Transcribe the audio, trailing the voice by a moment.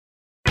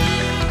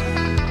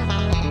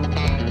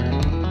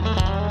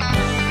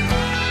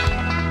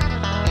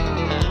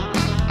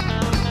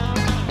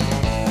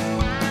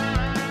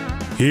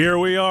Here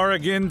we are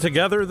again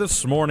together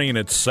this morning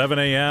at 7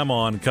 a.m.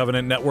 on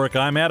Covenant Network.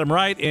 I'm Adam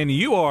Wright, and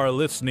you are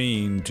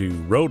listening to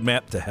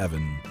Roadmap to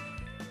Heaven.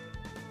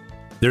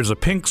 There's a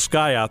pink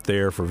sky out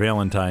there for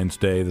Valentine's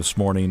Day this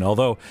morning,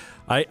 although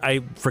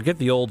I forget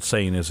the old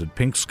saying, is it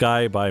pink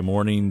sky by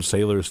morning,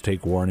 sailors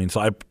take warning?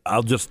 So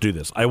I'll just do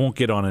this. I won't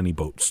get on any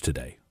boats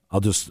today.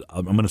 I'm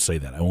going to say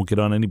that. I won't get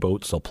on any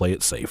boats. I'll play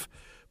it safe.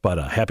 But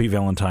happy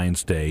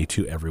Valentine's Day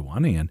to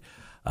everyone, and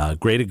a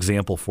great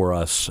example for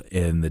us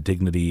in the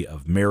dignity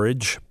of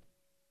marriage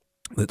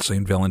that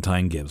St.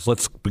 Valentine gives.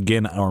 Let's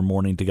begin our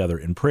morning together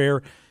in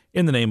prayer.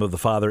 In the name of the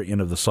Father, and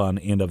of the Son,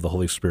 and of the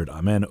Holy Spirit.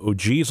 Amen. O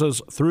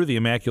Jesus, through the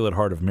Immaculate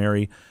Heart of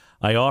Mary,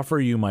 I offer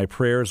you my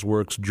prayers,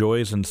 works,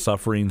 joys, and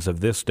sufferings of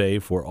this day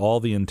for all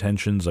the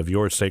intentions of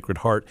your Sacred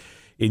Heart,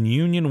 in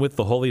union with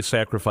the holy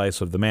sacrifice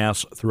of the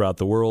Mass throughout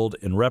the world,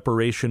 in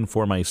reparation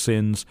for my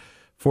sins,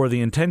 for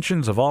the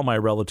intentions of all my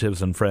relatives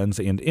and friends,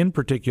 and in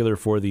particular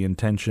for the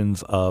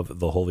intentions of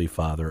the Holy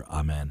Father.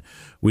 Amen.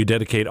 We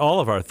dedicate all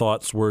of our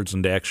thoughts, words,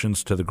 and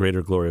actions to the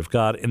greater glory of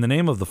God. In the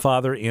name of the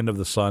Father, and of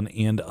the Son,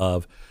 and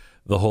of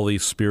the Holy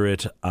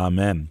Spirit.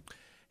 Amen.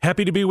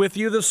 Happy to be with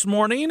you this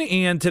morning,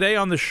 and today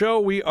on the show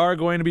we are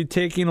going to be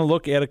taking a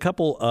look at a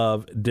couple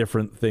of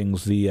different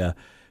things. The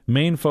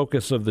main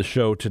focus of the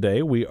show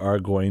today, we are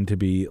going to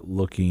be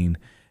looking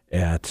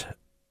at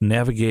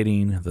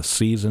navigating the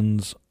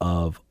seasons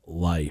of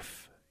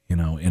life,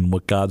 and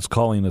what God's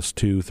calling us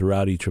to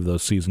throughout each of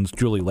those seasons.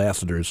 Julie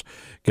Lassiter's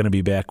going to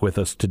be back with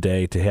us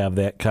today to have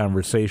that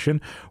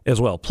conversation as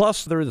well.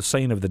 Plus, they're the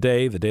saint of the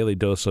day, the daily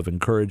dose of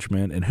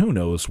encouragement, and who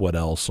knows what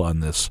else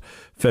on this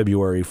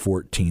February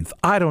 14th.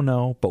 I don't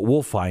know, but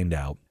we'll find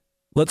out.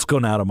 Let's go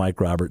now to Mike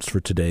Roberts for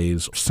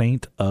today's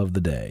Saint of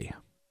the Day.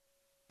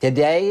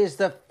 Today is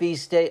the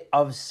feast day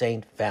of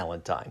St.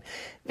 Valentine.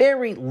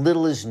 Very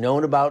little is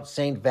known about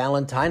St.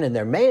 Valentine, and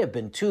there may have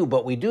been two,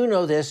 but we do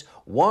know this: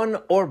 one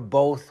or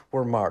both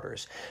were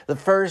martyrs. The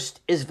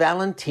first is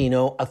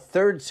Valentino, a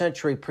 3rd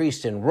century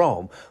priest in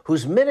Rome,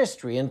 whose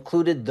ministry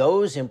included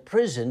those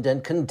imprisoned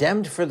and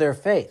condemned for their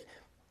faith.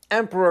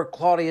 Emperor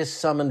Claudius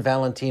summoned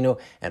Valentino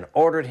and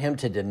ordered him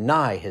to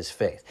deny his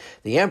faith.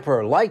 The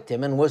emperor liked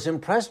him and was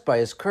impressed by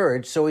his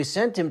courage, so he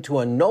sent him to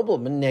a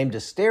nobleman named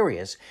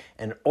Asterius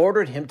and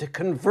ordered him to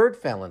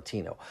convert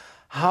Valentino.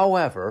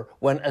 However,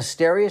 when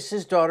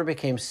Asterius' daughter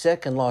became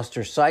sick and lost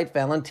her sight,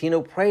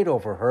 Valentino prayed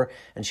over her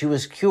and she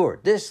was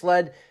cured. This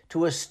led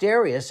to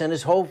Asterius and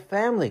his whole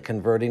family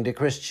converting to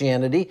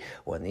Christianity.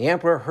 When the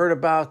emperor heard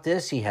about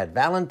this, he had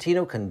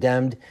Valentino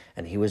condemned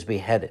and he was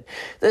beheaded.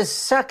 The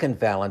second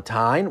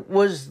Valentine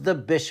was the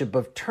Bishop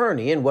of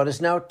Terni in what is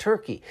now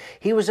Turkey.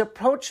 He was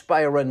approached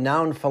by a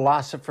renowned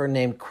philosopher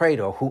named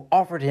Crito, who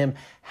offered him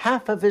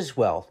half of his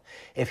wealth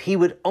if he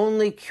would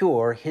only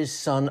cure his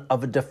son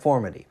of a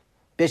deformity.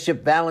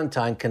 Bishop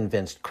Valentine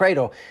convinced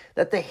Crito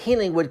that the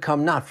healing would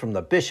come not from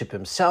the bishop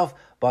himself,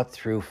 but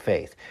through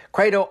faith.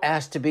 Crito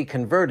asked to be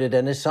converted,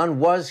 and his son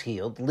was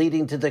healed,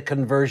 leading to the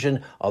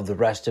conversion of the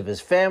rest of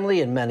his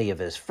family and many of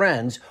his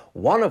friends,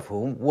 one of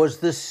whom was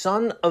the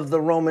son of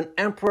the Roman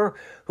emperor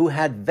who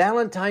had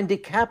Valentine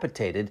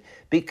decapitated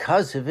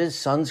because of his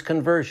son's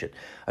conversion.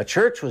 A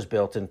church was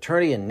built in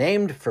Terni and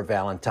named for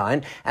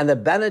Valentine, and the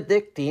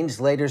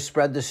Benedictines later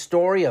spread the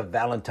story of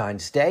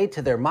Valentine's Day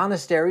to their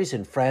monasteries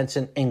in France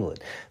and England.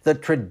 The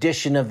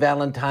tradition of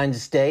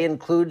Valentine's Day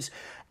includes,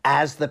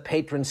 as the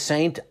patron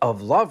saint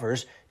of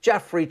lovers,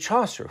 Geoffrey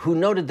Chaucer, who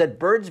noted that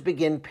birds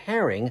begin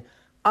pairing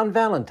on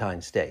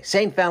Valentine's Day.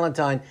 St.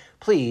 Valentine,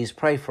 please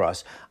pray for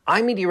us.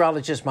 I'm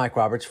meteorologist Mike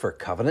Roberts for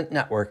Covenant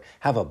Network.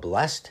 Have a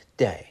blessed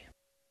day.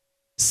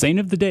 Saint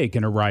of the Day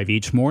can arrive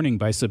each morning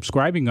by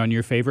subscribing on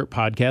your favorite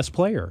podcast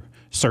player.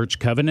 Search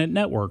Covenant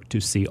Network to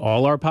see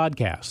all our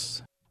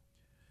podcasts.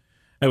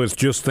 I was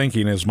just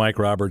thinking, as Mike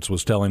Roberts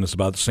was telling us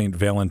about St.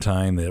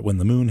 Valentine, that when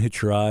the moon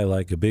hits your eye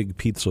like a big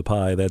pizza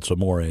pie, that's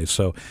amore.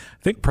 So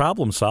I think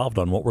problem solved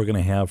on what we're going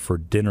to have for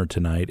dinner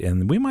tonight,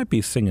 and we might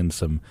be singing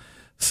some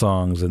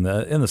songs in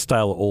the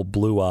style of Old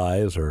Blue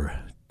Eyes or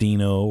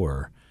Dino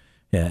or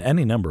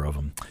any number of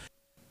them.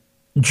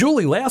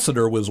 Julie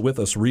Lassiter was with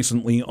us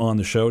recently on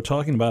the show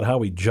talking about how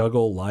we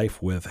juggle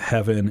life with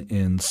heaven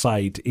in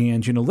sight.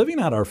 And, living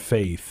out our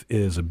faith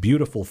is a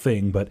beautiful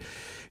thing, but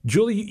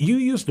Julie, you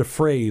used a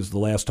phrase the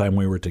last time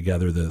we were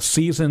together, the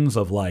seasons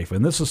of life.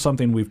 And this is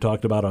something we've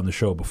talked about on the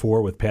show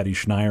before with Patty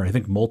Schneier, I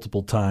think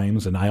multiple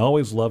times. And I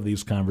always love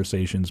these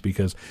conversations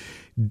because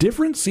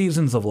different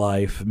seasons of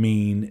life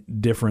mean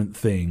different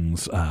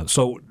things.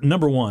 So,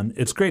 number one,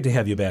 it's great to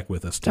have you back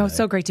with us today. Oh,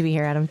 so great to be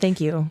here, Adam. Thank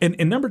you.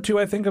 And number two,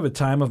 I think of a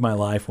time of my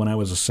life when I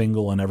was a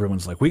single and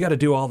everyone's like, we got to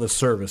do all this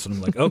service. And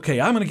I'm like, okay,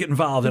 I'm going to get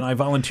involved. And I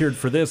volunteered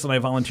for this and I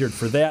volunteered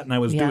for that. And I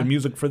was doing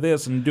music for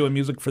this and doing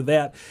music for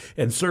that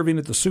and serving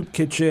at the soup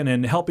kitchen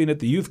and helping at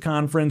the youth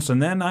conference.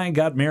 And then I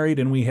got married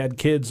and we had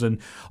kids. And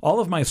all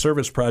of my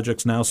service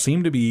projects now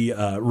seem to be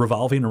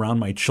revolving around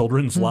my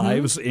children's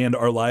lives and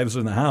our lives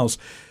in the house.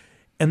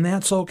 And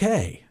that's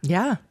okay.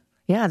 Yeah.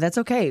 Yeah, that's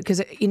okay.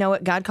 Because you know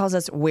what? God calls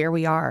us where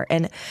we are.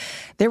 And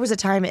there was a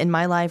time in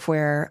my life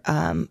where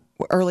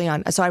early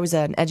on. So I was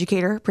an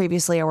educator.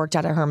 Previously, I worked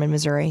out of Herman,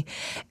 Missouri.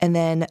 And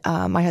then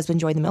my husband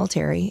joined the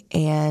military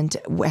and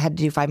had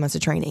to do 5 months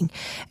of training.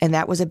 And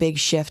that was a big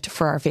shift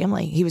for our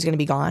family. He was going to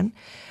be gone.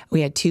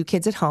 We had 2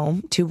 kids at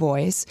home, 2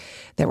 boys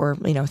that were,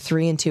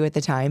 3 and 2 at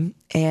the time.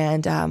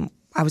 And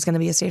I was going to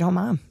be a stay-at-home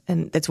mom.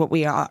 And that's what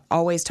we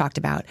always talked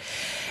about.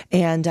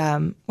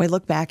 And we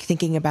look back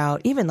thinking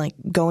about even like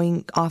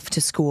going off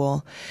to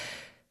school.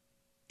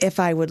 If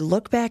I would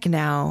look back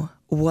now,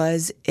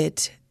 is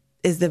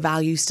the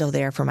value still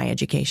there for my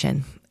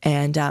education?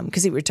 And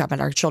because we were talking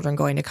about our children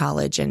going to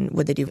college, and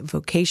would they do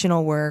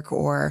vocational work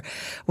or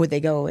would they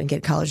go and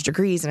get college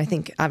degrees? And I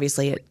think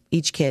obviously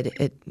each kid,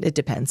 it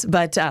depends.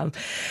 But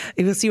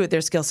you'll see what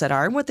their skill set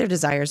are and what their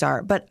desires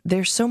are. But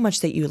there's so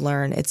much that you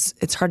learn.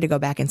 It's hard to go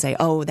back and say,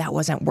 oh, that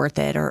wasn't worth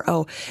it, or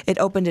oh, it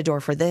opened a door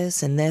for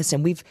this and this.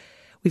 And we've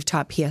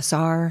taught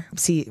PSR,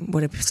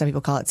 what do some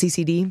people call it,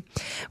 CCD.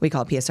 We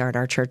call it PSR at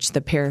our church,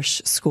 the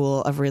Parish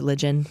School of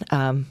Religion.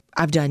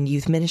 I've done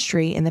youth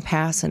ministry in the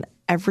past, and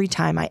every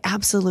time I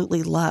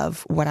absolutely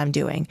love what I'm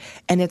doing.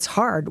 And it's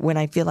hard when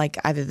I feel like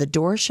either the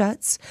door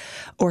shuts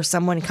or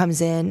someone comes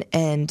in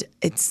and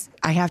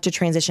I have to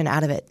transition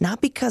out of it.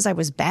 Not because I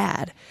was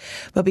bad,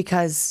 but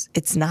because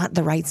it's not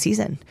the right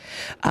season.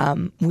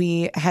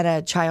 We had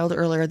a child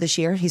earlier this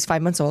year. He's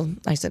 5 months old.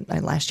 I said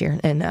last year.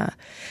 And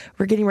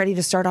we're getting ready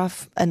to start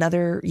off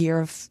another year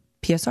of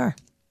PSR.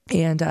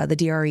 And the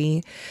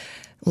DRE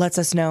lets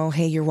us know,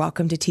 hey, you're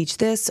welcome to teach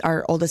this.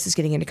 Our oldest is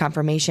getting into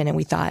confirmation, and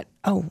we thought,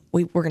 oh,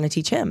 we're going to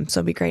teach him, so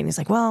it'd be great. And he's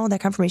like, well,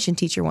 that confirmation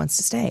teacher wants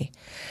to stay.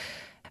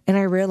 And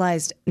I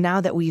realized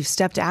now that we've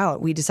stepped out,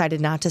 we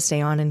decided not to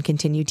stay on and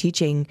continue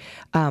teaching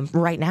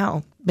right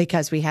now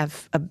because we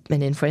have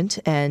an infant,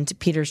 and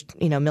Peter's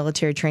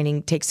military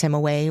training takes him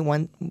away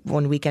one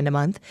weekend a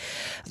month.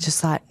 I just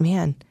thought,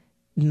 man,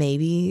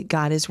 maybe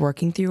God is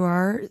working through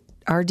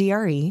our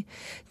DRE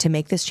to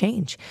make this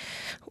change.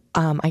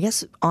 I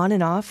guess on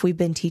and off, we've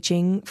been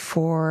teaching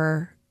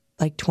for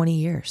like 20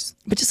 years.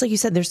 But just like you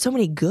said, there's so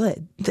many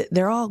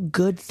they're all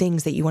good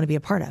things that you want to be a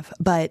part of.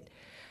 But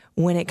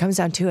when it comes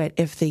down to it,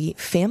 if the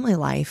family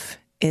life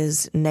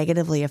is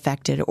negatively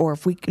affected, or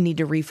if we need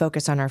to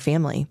refocus on our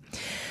family,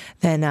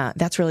 then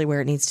that's really where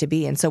it needs to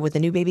be. And so with the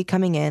new baby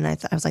coming in, I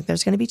was like,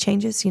 there's going to be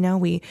changes.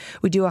 We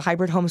do a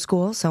hybrid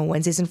homeschool. So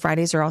Wednesdays and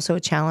Fridays are also a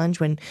challenge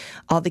when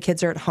all the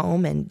kids are at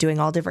home and doing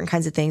all different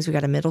kinds of things. We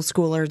got a middle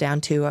schooler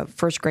down to a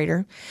first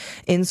grader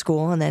in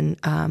school. And then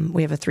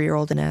we have a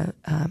 3-year-old and a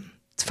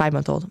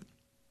 5-month-old.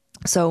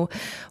 So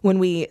when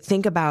we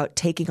think about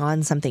taking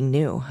on something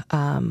new,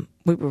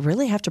 we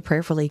really have to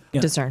prayerfully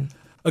discern.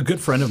 A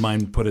good friend of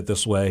mine put it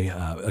this way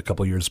a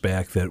couple years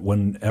back, that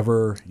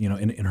whenever,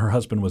 and her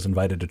husband was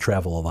invited to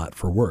travel a lot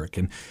for work,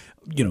 and,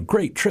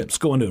 great trips,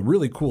 going to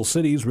really cool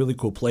cities, really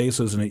cool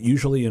places, and it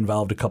usually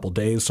involved a couple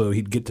days, so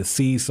he'd get to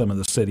see some of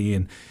the city,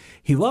 and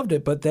he loved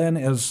it. But then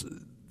as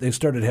they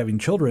started having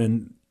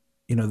children,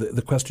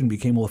 the question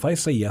became, well, if I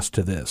say yes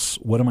to this,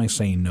 what am I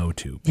saying no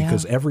to?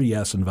 Because every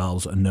yes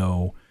involves a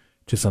no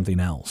to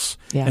something else.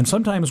 Yeah. And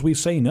sometimes we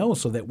say no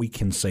so that we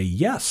can say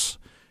yes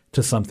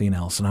to something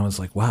else. And I was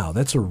like, wow,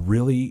 that's a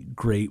really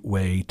great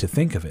way to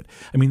think of it.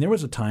 I mean, there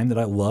was a time that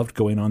I loved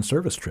going on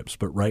service trips,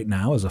 but right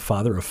now, as a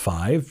father of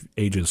 5,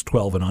 ages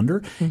 12 and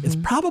under, it's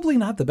probably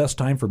not the best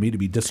time for me to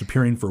be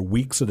disappearing for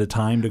weeks at a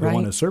time to go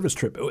on a service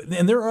trip.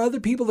 And there are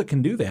other people that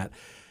can do that.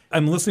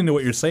 I'm listening to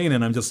what you're saying,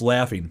 and I'm just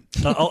laughing.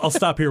 I'll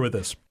stop here with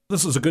this.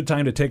 This is a good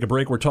time to take a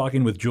break. We're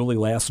talking with Julie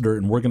Lassiter,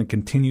 and we're going to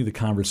continue the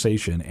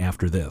conversation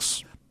after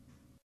this.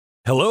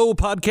 Hello,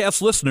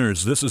 podcast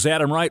listeners. This is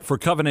Adam Wright for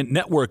Covenant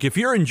Network. If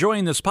you're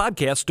enjoying this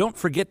podcast, don't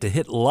forget to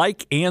hit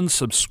like and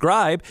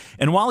subscribe.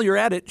 And while you're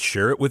at it,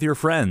 share it with your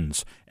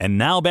friends. And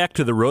now back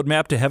to the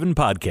Roadmap to Heaven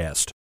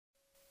podcast.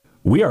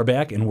 We are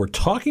back, and we're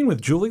talking with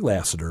Julie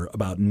Lassiter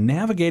about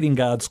navigating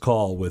God's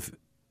call with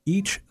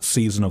each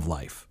season of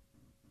life.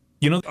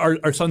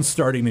 Our son's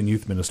starting in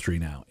youth ministry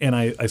now. And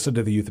I said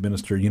to the youth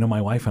minister,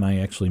 my wife and I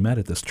actually met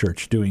at this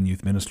church doing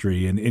youth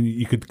ministry. And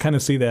you could kind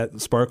of see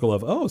that sparkle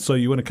of, oh, so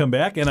you want to come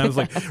back? And I was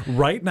like,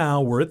 right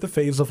now we're at the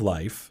phase of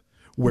life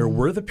where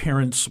we're the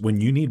parents. When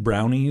you need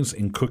brownies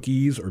and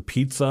cookies or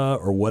pizza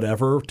or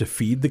whatever to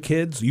feed the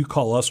kids, you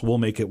call us, we'll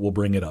make it, we'll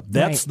bring it up.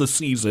 That's the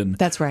season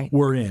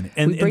we're in.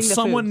 And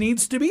someone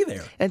needs to be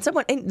there. And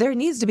there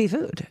needs to be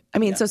food. I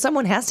mean, so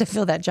someone has to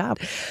fill that job.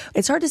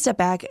 It's hard to step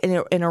back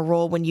in a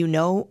role when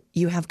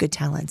you have good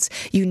talents.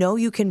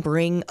 You can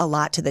bring a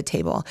lot to the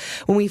table.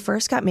 When we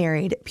first got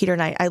married, Peter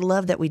and I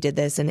love that we did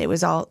this, and it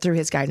was all through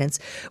his guidance.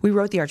 We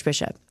wrote the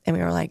Archbishop, and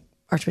we were like,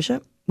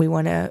 Archbishop, we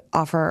want to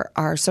offer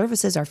our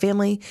services, our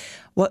family.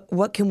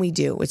 What can we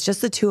do? It's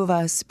just the two of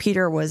us.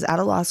 Peter was out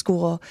of law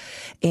school,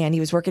 and he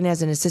was working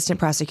as an assistant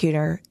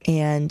prosecutor,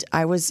 and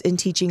I was in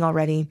teaching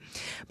already.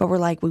 But we're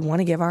like, we want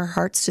to give our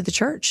hearts to the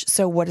church.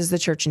 So what does the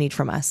church need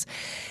from us?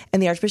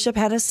 And the Archbishop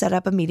had us set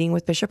up a meeting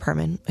with Bishop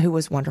Herman, who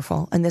was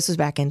wonderful. And this was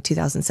back in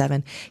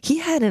 2007. He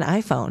had an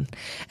iPhone,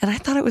 and I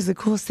thought it was the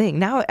coolest thing.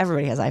 Now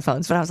everybody has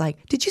iPhones, but I was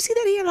like, did you see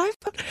that he had an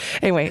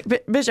iPhone? Anyway,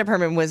 Bishop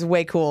Herman was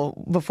way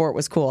cool before it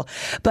was cool.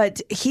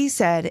 But he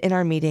said in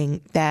our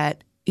meeting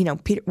that,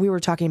 Peter, we were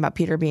talking about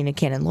Peter being a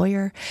canon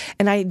lawyer,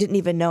 and I didn't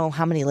even know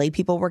how many lay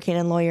people were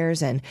canon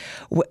lawyers and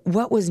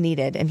what was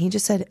needed. And he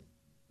just said,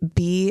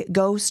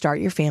 go start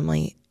your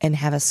family and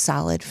have a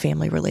solid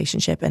family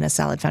relationship and a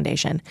solid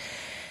foundation.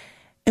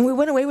 And we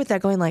went away with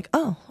that going like,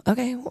 oh,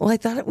 okay, well, I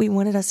thought we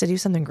wanted us to do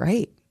something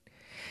great.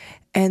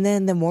 And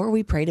then the more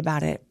we prayed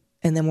about it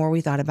and the more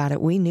we thought about it,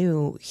 we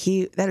knew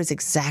that was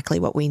exactly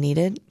what we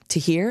needed to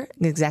hear,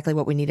 exactly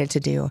what we needed to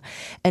do.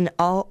 And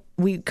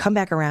we come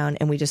back around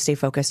and we just stay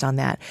focused on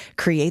that.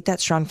 Create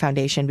that strong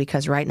foundation,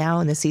 because right now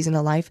in this season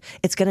of life,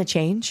 it's going to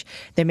change.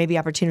 There may be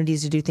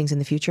opportunities to do things in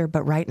the future,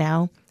 but right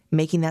now,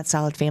 making that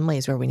solid family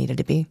is where we needed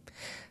to be.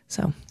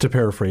 So, to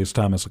paraphrase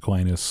Thomas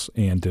Aquinas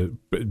and to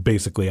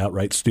basically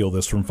outright steal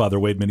this from Father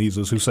Wade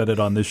Menezes, who said it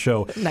on this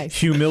show, nice.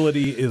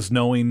 Humility is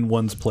knowing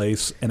one's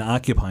place and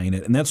occupying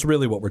it. And that's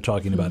really what we're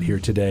talking about here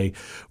today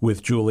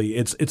with Julie.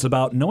 It's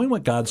about knowing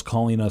what God's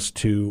calling us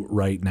to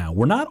right now.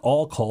 We're not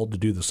all called to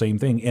do the same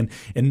thing.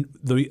 And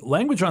the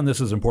language on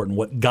this is important.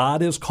 What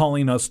God is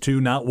calling us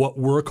to, not what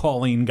we're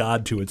calling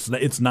God to.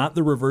 It's not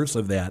the reverse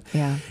of that.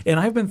 Yeah.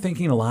 And I've been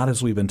thinking a lot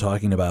as we've been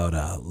talking about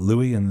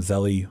Louis and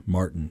Zelly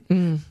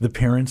Martin, the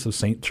parents of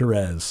St.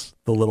 Therese,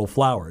 the Little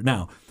Flower.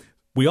 Now,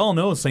 we all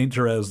know St.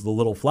 Therese, the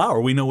Little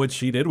Flower. We know what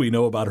she did. We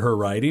know about her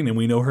writing, and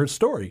we know her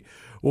story.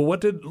 Well,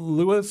 what did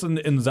Louis and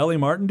Zelly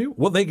Martin do?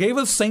 Well, they gave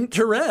us St.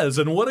 Therese,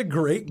 and what a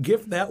great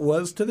gift that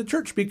was to the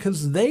church,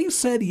 because they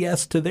said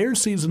yes to their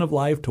season of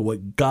life, to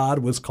what God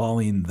was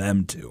calling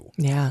them to.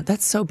 Yeah,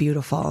 that's so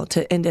beautiful.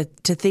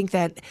 To think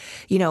that,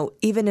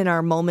 even in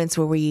our moments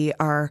where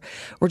we're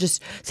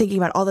just thinking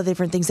about all the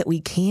different things that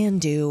we can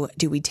do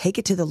we take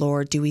it to the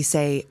Lord? Do we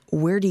say,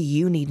 where do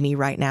you need me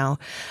right now?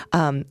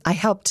 I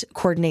helped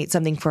coordinate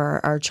something for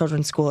our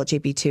children's school at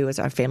JP2 as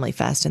our family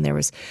fest, and there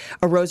was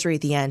a rosary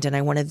at the end, and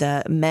I wanted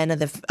the men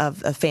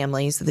of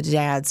families, the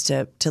dads,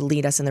 to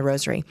lead us in the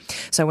rosary.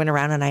 So I went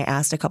around and I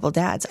asked a couple of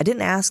dads. I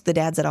didn't ask the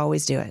dads that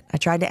always do it. I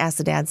tried to ask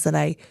the dads that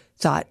I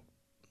thought,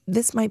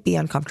 this might be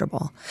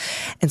uncomfortable.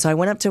 And so I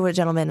went up to a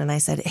gentleman and I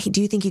said, hey,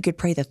 do you think you could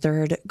pray the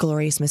third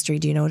glorious mystery?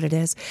 Do you know what it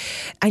is?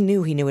 I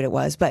knew he knew what it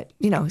was, but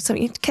so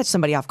you catch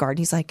somebody off guard. And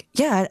he's like,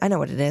 yeah, I know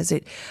what it is.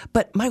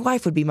 But my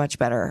wife would be much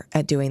better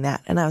at doing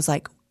that. And I was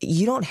like,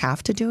 you don't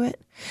have to do it,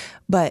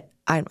 but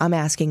I'm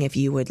asking if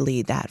you would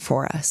lead that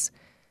for us.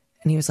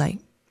 And he was like,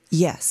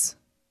 yes.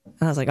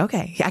 And I was like,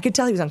 okay. I could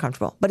tell he was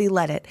uncomfortable, but he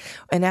led it.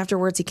 And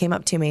afterwards he came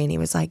up to me and he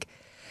was like,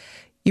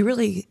 you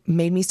really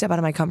made me step out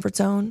of my comfort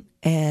zone,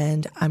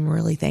 and I'm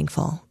really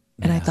thankful.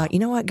 And I thought, you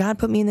know what? God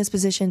put me in this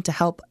position to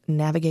help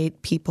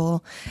navigate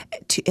people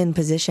in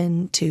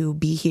position to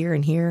be here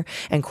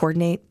and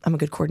coordinate. I'm a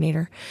good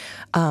coordinator.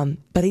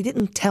 But he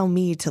didn't tell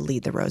me to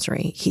lead the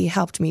rosary. He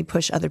helped me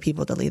push other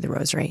people to lead the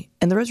rosary.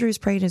 And the rosary is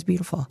prayed and is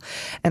beautiful.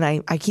 And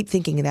I keep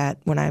thinking that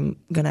when I'm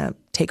going to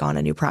take on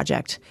a new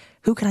project,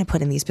 who can I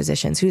put in these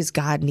positions? Who does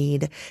God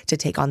need to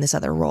take on this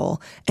other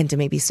role and to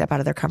maybe step out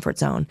of their comfort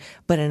zone,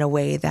 but in a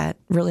way that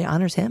really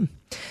honors him?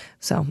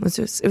 So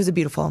it was a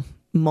beautiful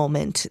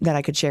moment that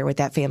I could share with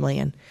that family,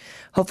 and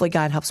hopefully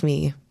God helps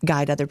me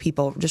guide other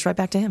people just right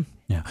back to him.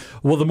 Yeah.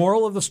 Well, the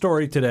moral of the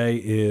story today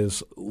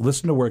is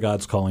listen to where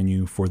God's calling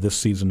you for this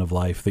season of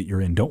life that you're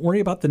in. Don't worry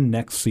about the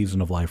next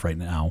season of life right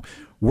now.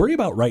 Worry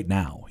about right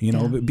now.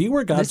 Be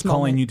where God's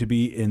calling you to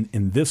be in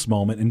this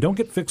moment, and don't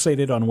get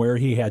fixated on where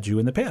he had you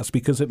in the past,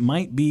 because it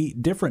might be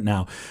different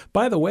now.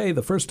 By the way,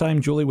 the first time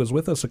Julie was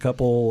with us a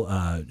couple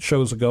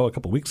shows ago, a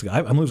couple weeks ago,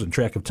 I'm losing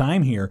track of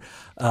time here.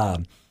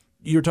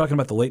 You're talking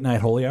about the late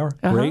night holy hour.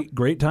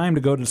 Great time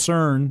to go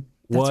discern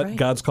what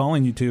God's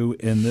calling you to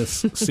in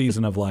this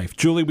season of life.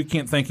 Julie, we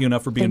can't thank you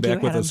enough for being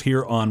back with us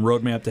here on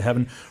Roadmap to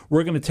Heaven.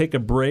 We're going to take a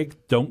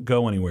break. Don't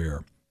go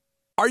anywhere.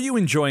 Are you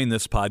enjoying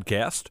this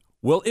podcast?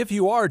 Well, if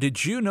you are,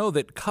 did you know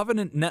that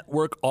Covenant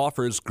Network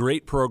offers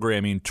great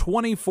programming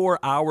 24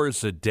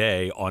 hours a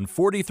day on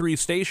 43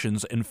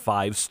 stations in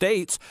 5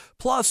 states,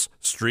 plus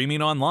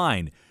streaming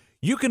online?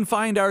 You can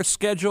find our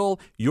schedule,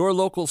 your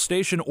local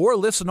station, or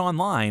listen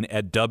online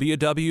at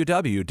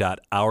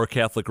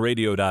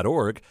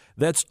www.ourcatholicradio.org.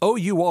 That's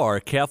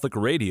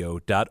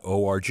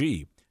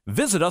OURCatholicradio.org.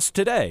 Visit us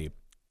today.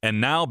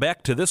 And now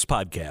back to this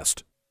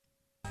podcast.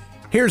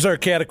 Here's our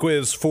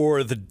catequiz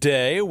for the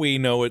day. We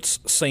know it's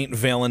St.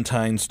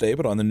 Valentine's Day,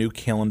 but on the new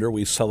calendar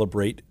we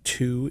celebrate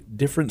 2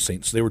 different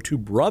saints. They were 2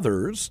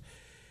 brothers,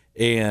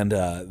 and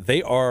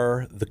they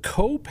are the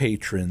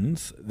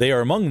co-patrons. They are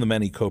among the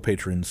many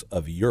co-patrons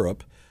of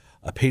Europe,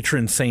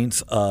 patron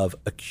saints of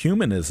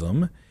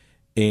ecumenism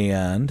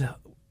and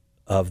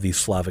of the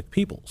Slavic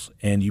peoples.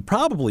 And you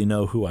probably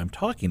know who I'm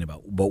talking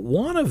about, but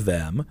one of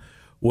them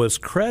was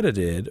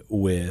credited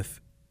with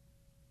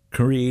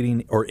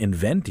creating or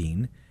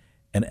inventing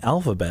an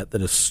alphabet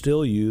that is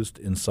still used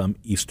in some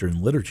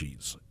Eastern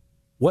liturgies.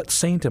 What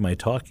saint am I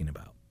talking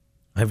about?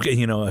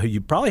 You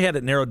probably had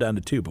it narrowed down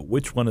to 2, but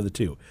which one of the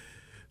 2?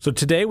 So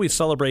today we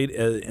celebrate,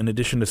 in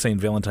addition to St.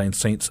 Valentine,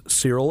 Saints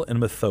Cyril and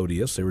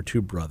Methodius. They were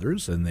two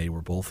brothers, and they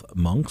were both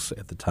monks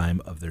at the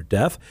time of their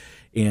death.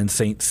 And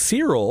St.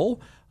 Cyril,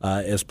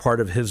 as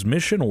part of his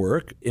mission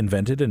work,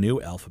 invented a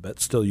new alphabet,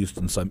 still used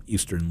in some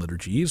Eastern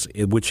liturgies,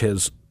 which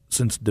has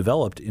since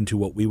developed into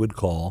what we would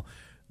call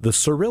the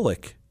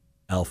Cyrillic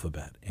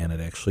alphabet. And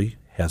it actually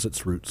has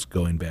its roots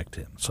going back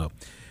to him. So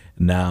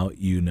now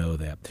you know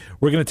that.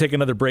 We're going to take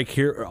another break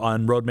here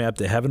on Roadmap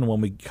to Heaven.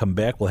 When we come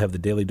back, we'll have the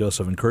daily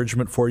dose of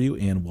encouragement for you,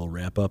 and we'll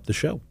wrap up the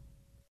show.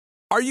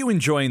 Are you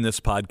enjoying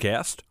this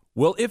podcast?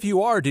 Well, if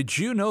you are, did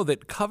you know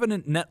that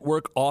Covenant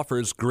Network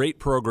offers great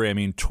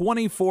programming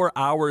 24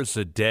 hours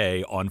a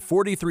day on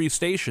 43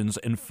 stations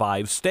in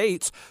 5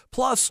 states,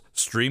 plus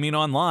streaming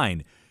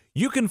online?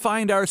 You can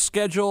find our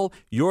schedule,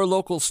 your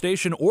local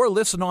station, or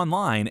listen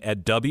online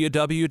at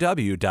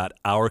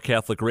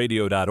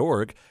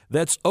www.ourcatholicradio.org.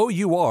 That's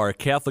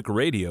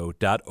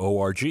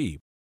OURCatholicradio.org.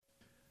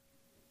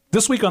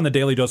 This week on the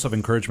Daily Dose of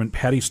Encouragement,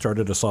 Patty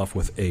started us off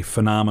with a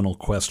phenomenal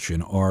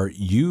question. Are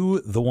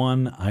you the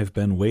one I've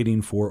been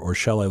waiting for, or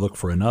shall I look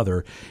for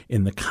another?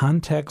 In the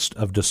context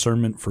of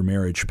discernment for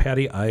marriage,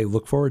 Patty, I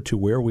look forward to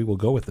where we will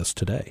go with this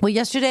today. Well,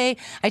 yesterday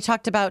I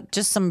talked about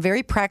just some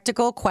very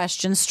practical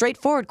questions,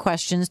 straightforward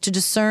questions to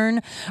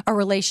discern a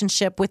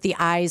relationship with the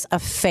eyes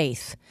of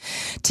faith.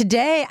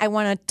 Today I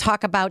want to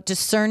talk about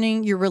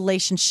discerning your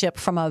relationship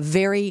from a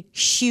very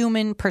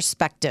human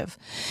perspective.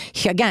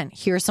 Again,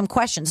 here are some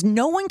questions.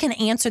 No one can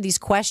answer these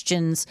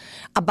questions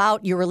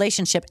about your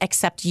relationship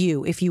except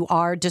you if you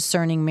are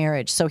discerning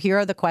marriage. So here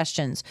are the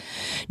questions.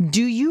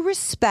 Do you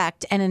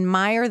respect and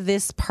admire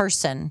this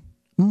person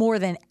more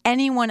than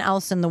anyone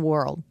else in the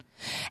world?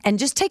 And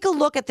just take a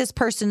look at this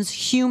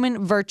person's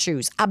human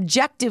virtues.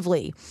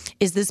 Objectively,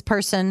 is this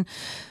person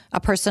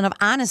a person of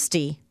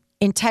honesty,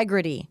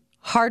 integrity,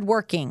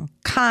 hardworking,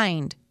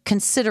 kind,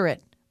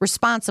 considerate,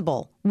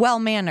 responsible,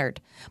 well-mannered,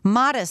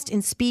 modest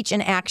in speech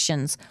and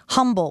actions,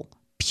 humble,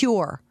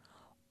 pure?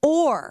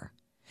 Or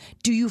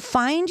do you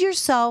find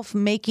yourself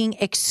making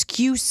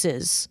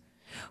excuses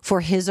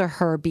for his or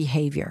her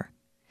behavior?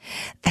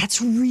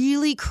 That's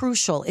really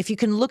crucial. If you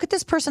can look at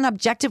this person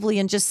objectively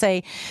and just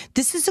say,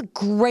 this is a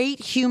great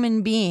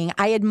human being.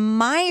 I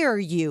admire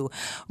you.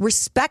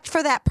 Respect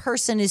for that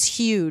person is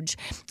huge.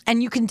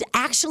 And you can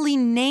actually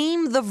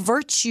name the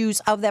virtues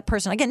of that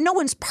person. Again, no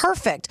one's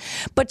perfect,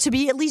 but to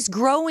be at least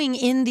growing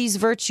in these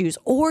virtues.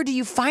 Or do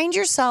you find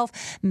yourself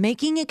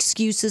making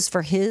excuses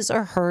for his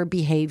or her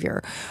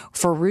behavior,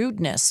 for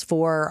rudeness,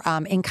 for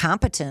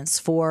incompetence,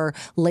 for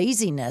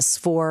laziness,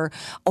 for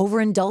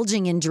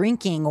overindulging in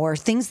drinking, or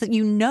things that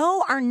you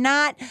know are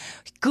not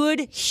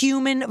good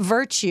human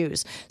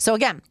virtues? So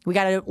again, we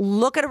got to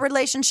look at a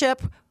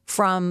relationship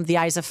from the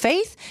eyes of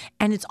faith,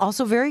 and it's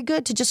also very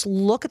good to just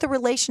look at the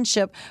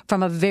relationship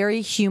from a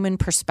very human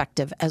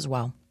perspective as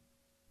well.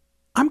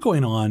 I'm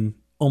going on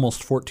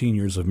almost 14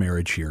 years of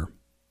marriage here,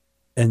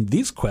 and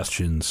these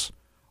questions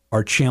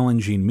are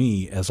challenging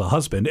me as a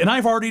husband, and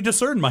I've already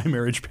discerned my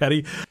marriage,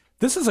 Patty.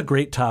 This is a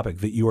great topic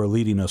that you are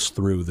leading us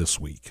through this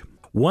week.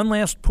 One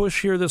last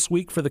push here this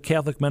week for the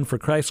Catholic Men for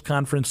Christ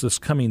Conference this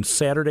coming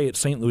Saturday at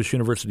St. Louis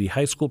University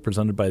High School,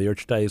 presented by the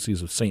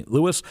Archdiocese of St.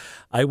 Louis.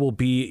 I will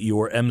be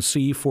your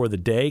MC for the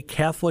day.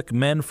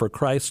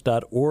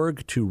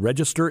 CatholicMenForChrist.org to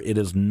register. It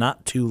is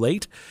not too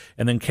late.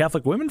 And then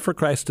Catholic Women for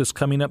Christ is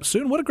coming up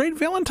soon. What a great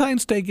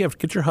Valentine's Day gift.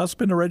 Get your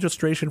husband a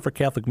registration for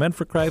Catholic Men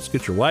for Christ.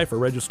 Get your wife a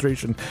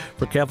registration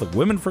for Catholic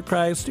Women for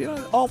Christ. You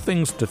know, all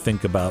things to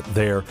think about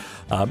there.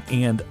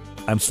 And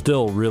I'm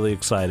still really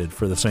excited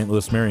for the St.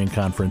 Louis Marian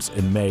Conference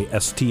in May.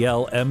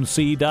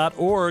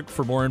 STLMC.org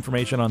for more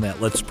information on that.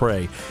 Let's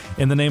pray.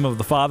 In the name of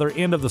the Father,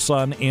 and of the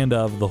Son, and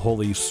of the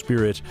Holy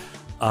Spirit.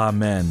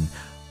 Amen.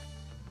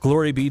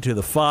 Glory be to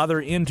the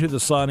Father, and to the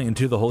Son, and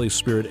to the Holy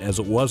Spirit, as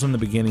it was in the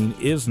beginning,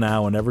 is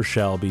now, and ever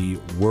shall be,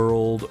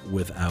 world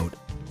without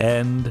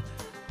end.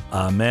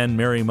 Amen.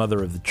 Mary,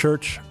 Mother of the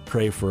Church,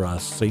 pray for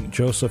us. St.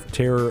 Joseph,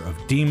 terror of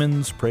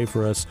demons, pray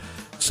for us.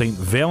 St.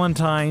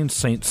 Valentine,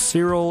 St.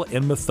 Cyril,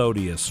 and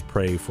Methodius,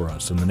 pray for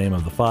us. In the name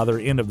of the Father,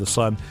 and of the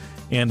Son,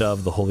 and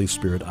of the Holy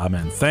Spirit.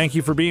 Amen. Thank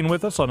you for being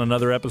with us on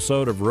another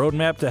episode of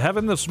Roadmap to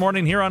Heaven this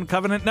morning here on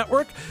Covenant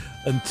Network.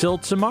 Until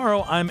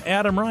tomorrow, I'm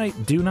Adam Wright.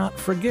 Do not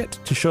forget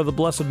to show the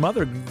Blessed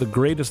Mother the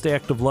greatest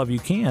act of love you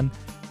can.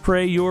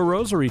 Pray your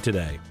rosary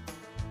today.